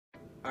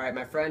All right,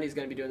 my friend, he's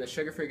going to be doing the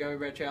sugar-free gummy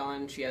bear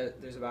challenge.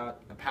 There's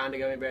about a pound of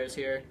gummy bears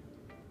here,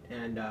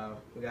 and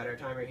we got our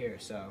timer here.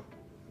 So,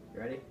 you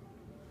ready?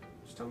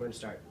 Just tell me when to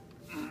start.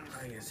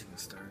 I guess you can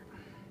start.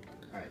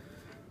 All right.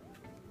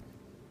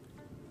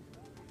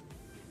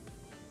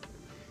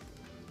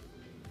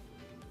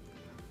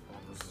 Oh,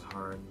 this is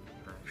hard,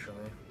 actually.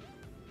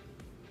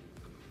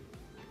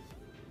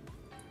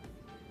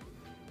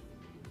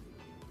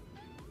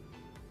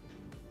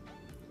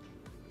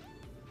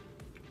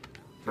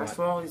 First of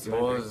all, these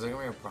holes, is there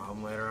gonna be a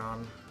problem later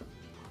on?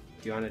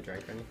 Do you want a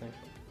drink or anything?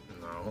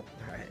 No. All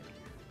right.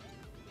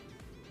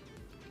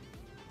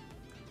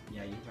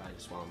 Yeah, you can probably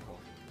just swallow them whole.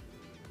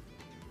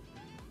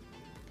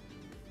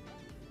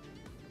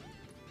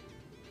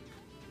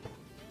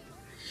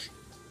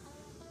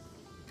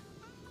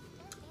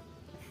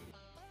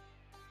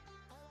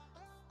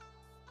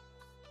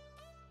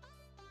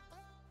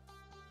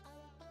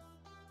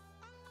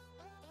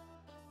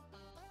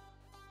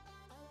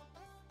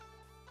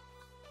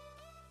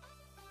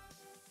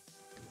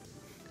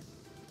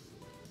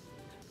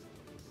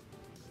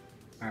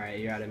 All right,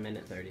 you're at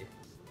 1:30.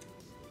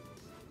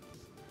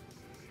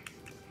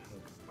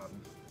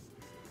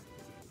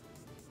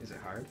 Is it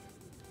hard?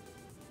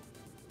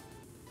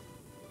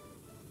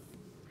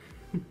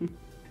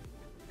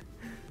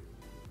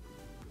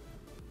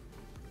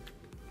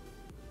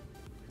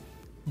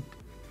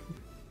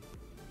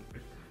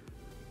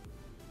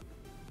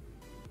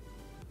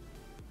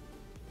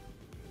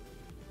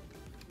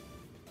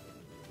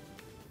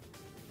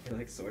 You're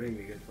like sorting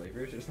the good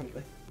flavors or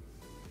something?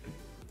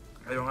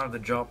 I don't have the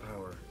jaw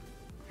power.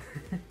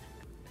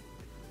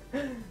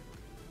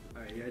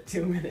 Alright, you got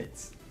 2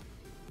 minutes.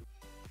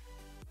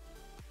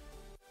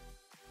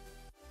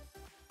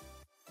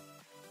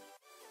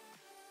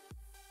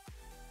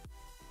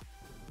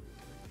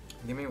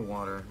 Give me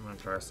water. I'm gonna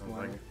try something.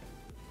 Water.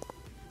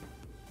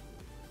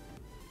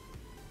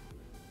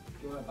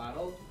 You want a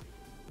bottle?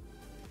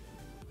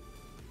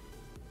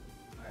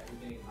 Alright,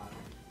 you're getting a bottle.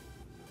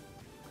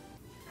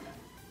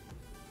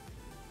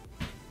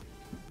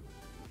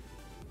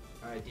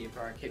 Alright, Deep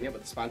Park, hit me up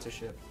with the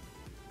sponsorship.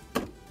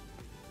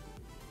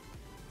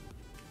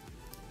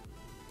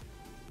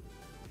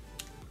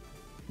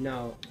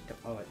 No.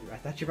 Oh, I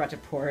thought you were about to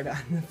pour it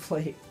on the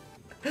plate.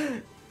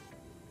 Does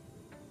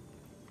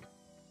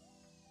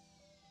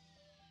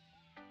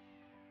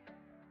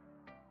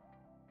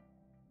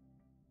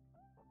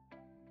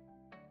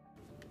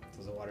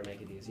the water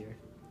make it easier?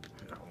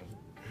 No.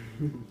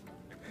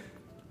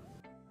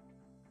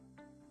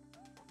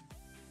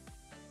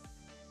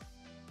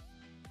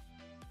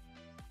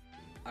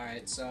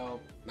 Alright, so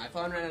my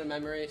phone ran out of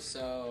memory,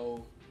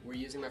 so we're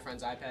using my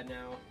friend's iPad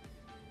now.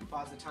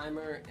 Pause the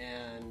timer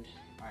and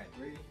alright,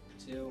 3,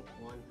 2,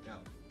 1, go.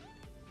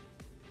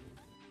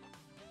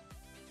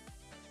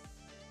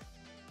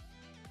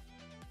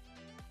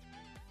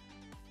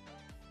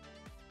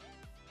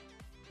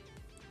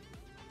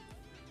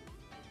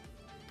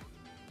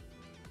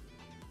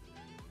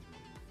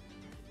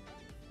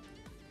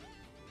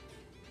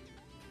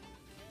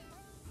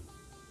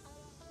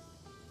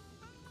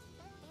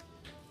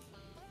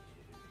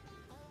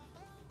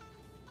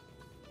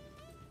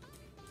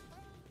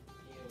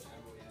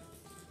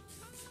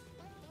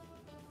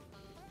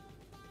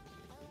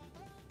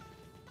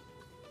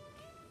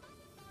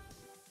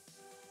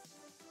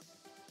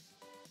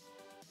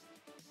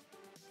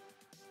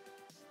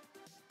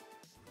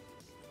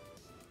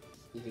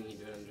 You think you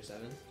can do it under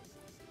 7?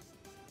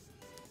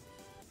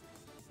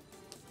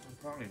 I'm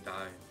probably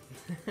dying.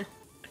 Are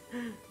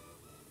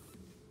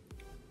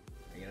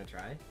you gonna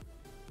try?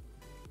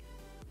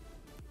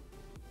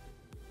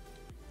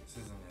 This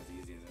isn't as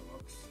easy as it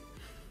looks.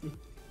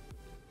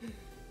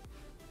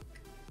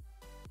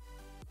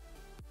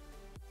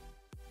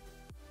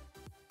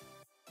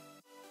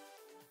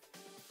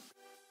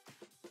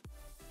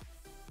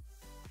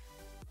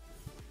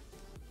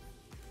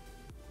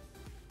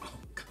 Oh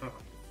god.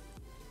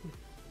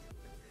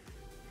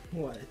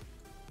 What?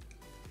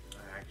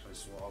 I actually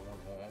swallowed one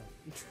whole.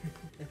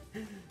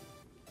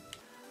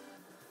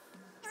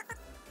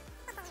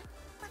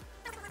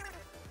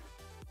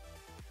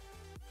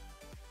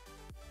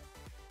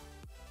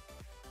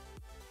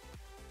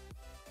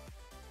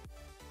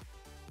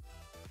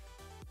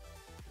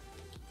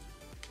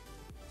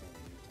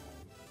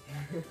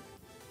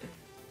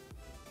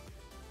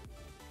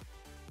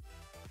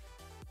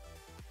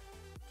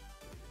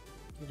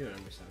 You do it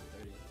under 7:30.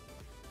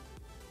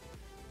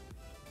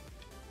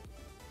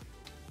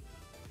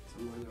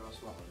 Somewhere they're all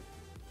swallowed.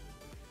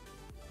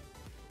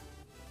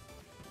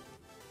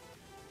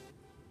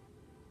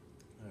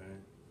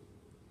 Alright.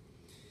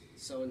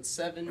 So in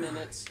 7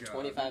 minutes,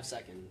 25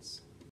 seconds.